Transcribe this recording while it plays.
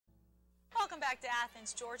Welcome back to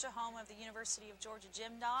Athens, Georgia, home of the University of Georgia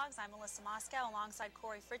Gym Dogs. I'm Melissa Moscow alongside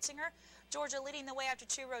Corey Fritzinger. Georgia leading the way after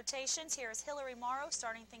 2 rotations. Here is Hilary Mauro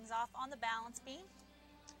starting things off on the balance beam,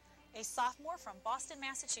 a sophomore from Boston,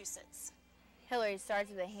 Massachusetts. Hilary starts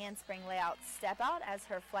with a handspring layout step out as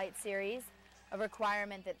her flight series, a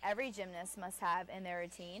requirement that every gymnast must have in their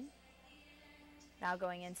routine. Now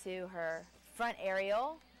going into her front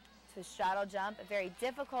aerial to a straddle jump, a very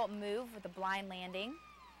difficult move with a blind landing.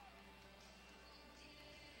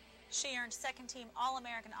 She earned second team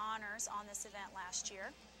All-American honors on this event last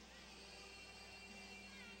year.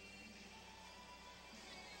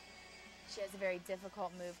 She has a very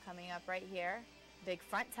difficult move coming up right here. Big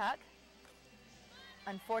front tuck.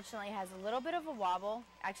 Unfortunately has a little bit of a wobble.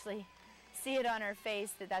 Actually see it on her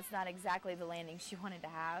face that that's not exactly the landing she wanted to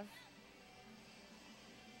have.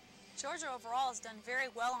 Georgia overall has done very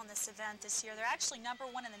well on this event this year. They're actually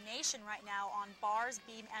 #1 in the nation right now on bars,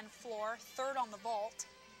 beam, and floor, 3rd on the vault.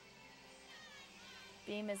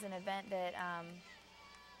 Beam is an event that,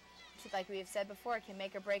 like we have said before, can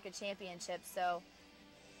make or break a championship, so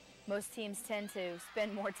most teams tend to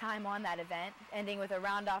spend more time on that event, ending with a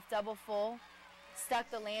round-off double full, stuck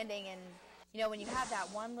the landing, and, you know, when you have that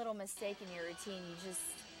one little mistake in your routine,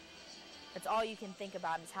 that's all you can think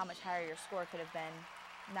about is how much higher your score could have been.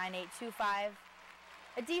 9.825,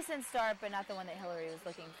 a decent start, but not the one that Hilary was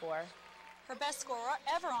looking for. Her best score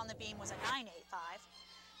ever on the beam was a 9.85.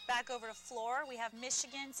 Back over to floor, we have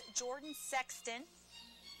Michigan's Jordan Sexton.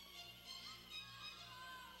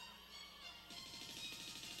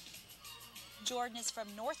 Jordan is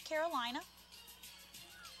from North Carolina.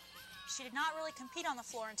 She did not really compete on the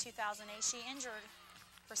floor in 2008. She injured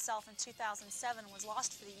herself in 2007 and was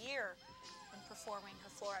lost for the year in performing her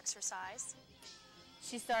floor exercise.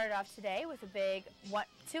 She started off today with a big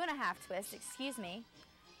 2.5 twist,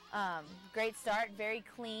 great start, very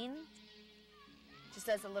clean. Just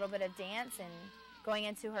does a little bit of dance, and going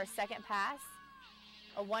into her second pass,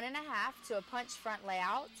 a 1.5 to a punch front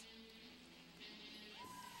layout.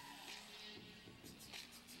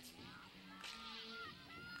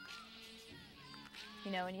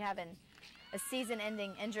 You know, when you have a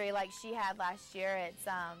season-ending injury like she had last year, it's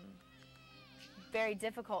very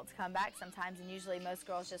difficult to come back sometimes, and usually most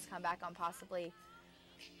girls just come back on possibly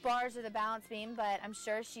bars or the balance beam, but I'm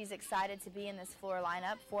sure she's excited to be in this floor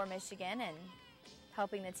lineup for Michigan and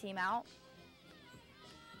helping the team out.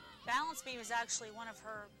 Balance beam is actually one of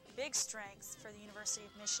her big strengths for the University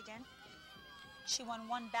of Michigan. She won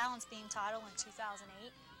 1 balance beam title in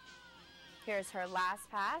 2008. Here's her last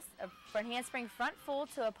pass, a front handspring front full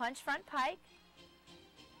to a punch front pike,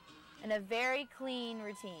 and a very clean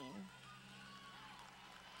routine.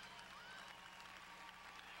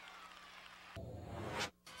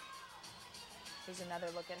 Here's another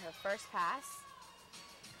look at her first pass.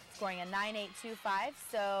 Scoring a 9.825,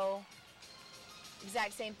 so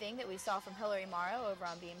exact same thing that we saw from Hilary Mauro over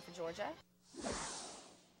on beam for Georgia.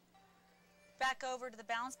 Back over to the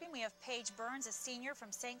balance beam, we have Paige Burns, a senior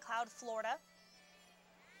from St. Cloud, Florida.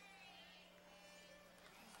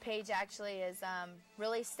 Paige actually has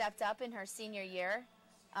really stepped up in her senior year.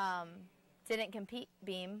 Didn't compete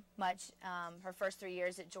beam much her first 3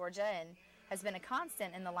 years at Georgia and has been a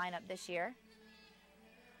constant in the lineup this year.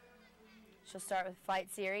 She'll start with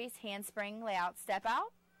flight series, handspring, layout, step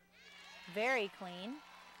out. Very clean.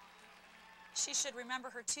 She should remember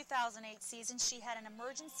her 2008 season. She had an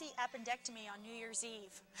emergency appendectomy on New Year's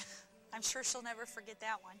Eve. I'm sure she'll never forget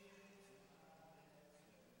that one.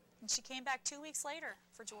 And she came back 2 weeks later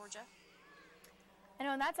for Georgia. I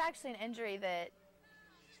know, and that's actually an injury that,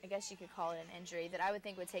 I guess you could call it an injury, that I would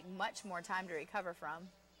think would take much more time to recover from.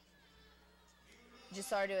 Just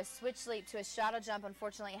saw her do a switch leap to a straddle jump.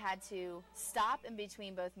 Unfortunately, had to stop in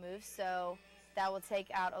between both moves, so that will take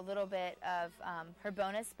out a little bit of her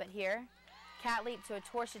bonus. But here, cat leap to a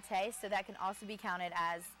torchete, so that can also be counted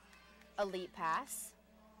as a leap pass.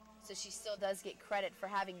 So she still does get credit for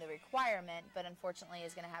having the requirement, but unfortunately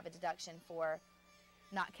is going to have a deduction for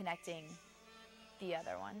not connecting the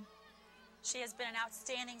other one. She has been an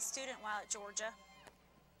outstanding student while at Georgia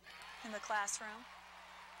in the classroom.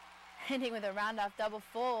 Ending with a round-off double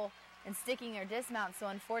full and sticking her dismount, so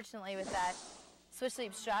unfortunately with that switch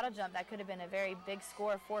leap straddle jump, that could have been a very big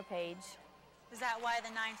score for Paige. Is that why the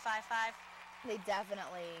 9.55? They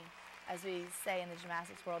definitely, as we say in the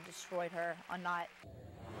gymnastics world, destroyed her on not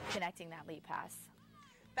connecting that leap pass.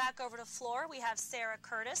 Back over to floor, we have Sarah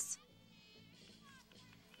Curtis,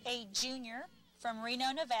 a junior from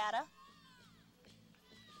Reno, Nevada.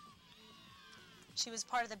 She was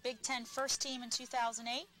part of the Big Ten first team in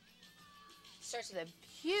 2008. Starts with a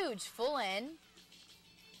huge full in.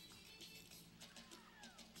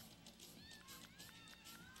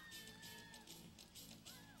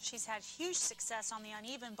 She's had huge success on the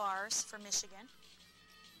uneven bars for Michigan.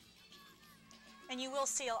 And you will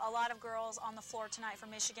see a lot of girls on the floor tonight for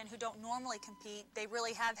Michigan who don't normally compete. They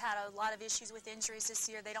really have had a lot of issues with injuries this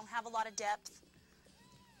year. They don't have a lot of depth.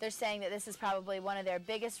 They're saying that this is probably one of their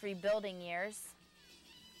biggest rebuilding years.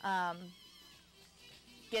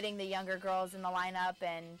 Getting the younger girls in the lineup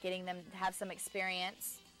and getting them to have some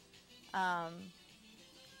experience. But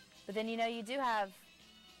then, you know, you do have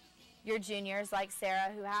your juniors like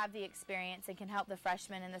Sarah who have the experience and can help the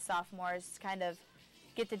freshmen and the sophomores kind of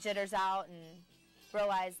get the jitters out and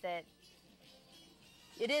realize that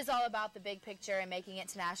it is all about the big picture and making it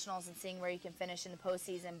to nationals and seeing where you can finish in the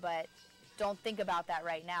postseason, but don't think about that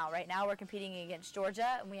right now. Right now we're competing against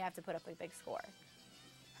Georgia and we have to put up a big score.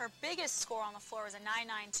 Her biggest score on the floor was a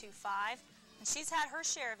 9.925, and she's had her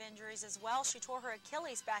share of injuries as well. She tore her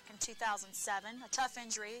Achilles back in 2007, a tough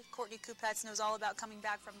injury. Courtney Kupets knows all about coming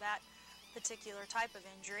back from that particular type of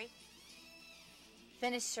injury.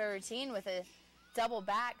 Finished her routine with a double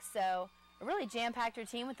back, so a really jam-packed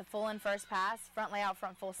routine with the full in first pass, front layout,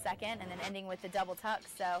 front full second, and then ending with the double tuck.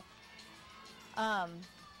 So a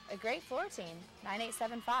great floor routine,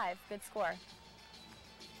 9.875, good score.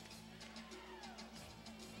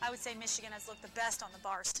 I would say Michigan has looked the best on the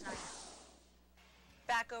bars tonight.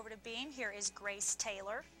 Back over to beam, here is Grace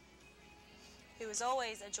Taylor, who is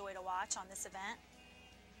always a joy to watch on this event.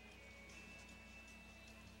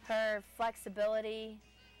 Her flexibility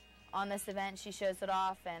on this event, she shows it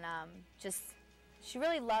off, and she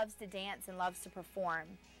really loves to dance and loves to perform,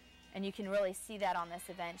 and you can really see that on this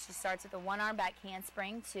event. She starts with a one arm back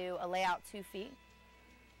handspring to a layout 2 feet.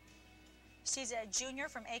 She's a junior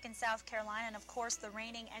from Aiken, South Carolina, and of course the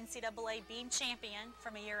reigning NCAA beam champion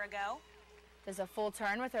from a year ago. Does a full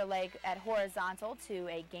turn with her leg at horizontal to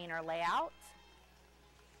a gainer layout.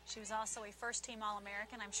 She was also a first-team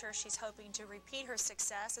All-American. I'm sure she's hoping to repeat her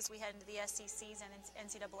success as we head into the SECs and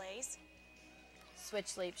NCAAs.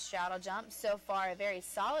 Switch leap, straddle jump. So far, a very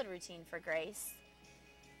solid routine for Grace.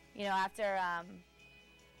 You know, after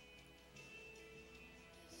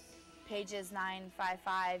Paige's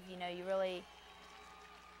 9.55, you know,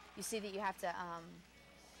 you see that you have to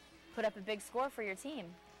put up a big score for your team.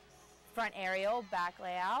 Front aerial, back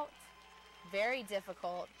layout. Very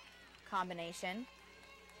difficult combination.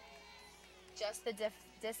 Just the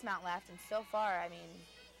dismount left, and so far, I mean,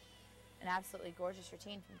 an absolutely gorgeous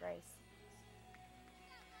routine from Grace.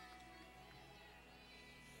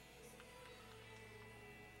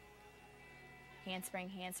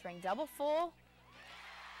 Handspring, double full,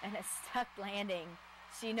 and a stuck landing.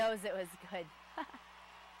 She knows it was good.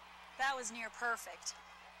 That was near perfect,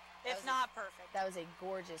 if not perfect. That was a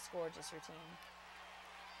gorgeous, gorgeous routine.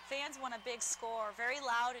 Fans want a big score. Very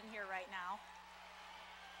loud in here right now.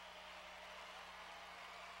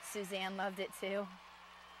 Suzanne loved it too.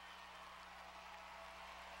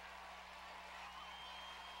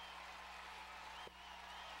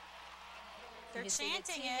 They're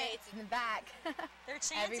chanting it. In the back. They're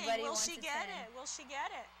chanting, will she get it? Will she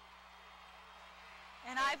get it?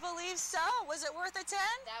 And I believe so. Was it worth a 10?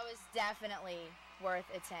 That was definitely worth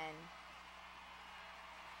a 10.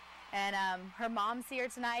 And her mom's here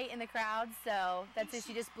tonight in the crowd, so that's who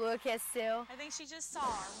she just blew a kiss to. I think she just saw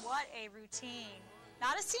her. What a routine.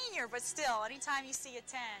 Not a senior, but still, anytime you see a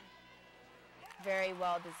 10. Very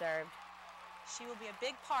well deserved. She will be a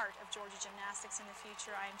big part of Georgia Gymnastics in the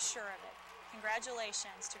future, I am sure of it.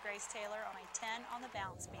 Congratulations to Grace Taylor on a 10 on the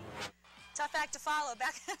balance beam. Tough act to follow.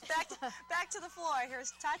 Back to the floor.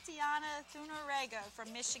 Here's Tatjana Thuener-Rego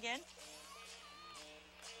from Michigan.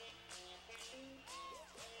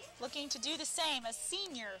 Looking to do the same, a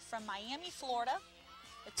senior from Miami, Florida,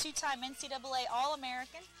 a two-time NCAA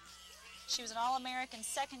All-American. She was an All-American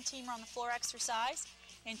second teamer on the floor exercise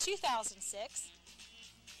in 2006.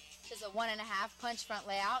 She's a 1.5 punch front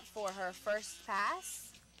layout for her first pass.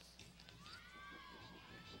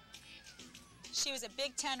 She was a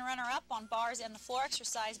Big Ten runner-up on bars and the floor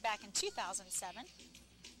exercise back in 2007.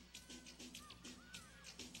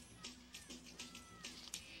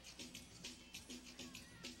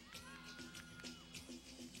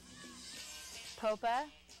 Popa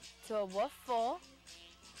to a wolf full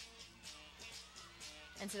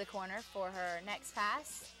into the corner for her next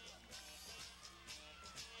pass.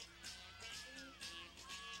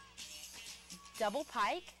 Double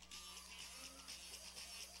pike.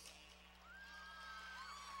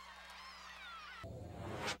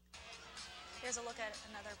 Here's a look at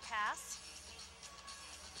another pass.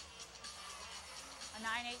 A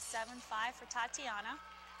 9.875 for Tatjana.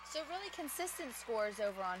 So really consistent scores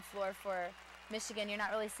over on floor for Michigan. You're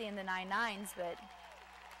not really seeing the 9.9s, but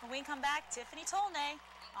when we come back, Tiffany Tolnay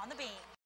on the beam.